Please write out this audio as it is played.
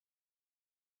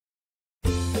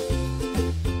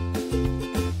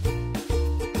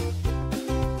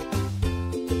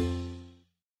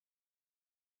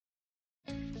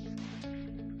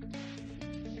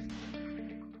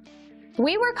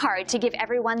We work hard to give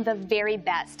everyone the very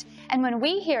best, and when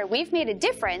we hear we've made a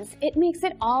difference, it makes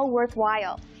it all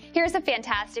worthwhile. Here's a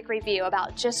fantastic review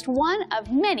about just one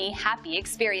of many happy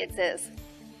experiences.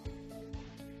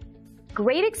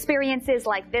 Great experiences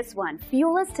like this one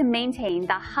fuel us to maintain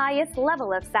the highest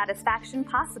level of satisfaction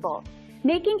possible.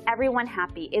 Making everyone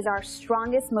happy is our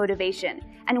strongest motivation,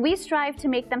 and we strive to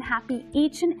make them happy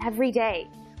each and every day.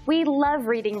 We love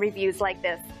reading reviews like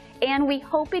this, and we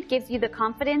hope it gives you the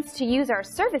confidence to use our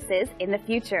services in the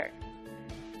future.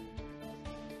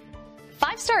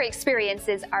 Five-star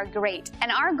experiences are great,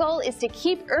 and our goal is to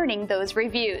keep earning those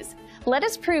reviews. Let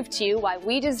us prove to you why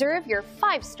we deserve your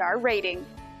 5-star rating.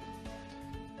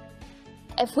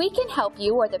 If we can help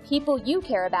you or the people you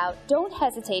care about, don't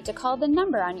hesitate to call the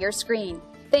number on your screen.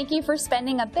 Thank you for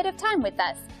spending a bit of time with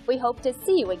us. We hope to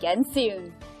see you again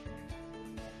soon.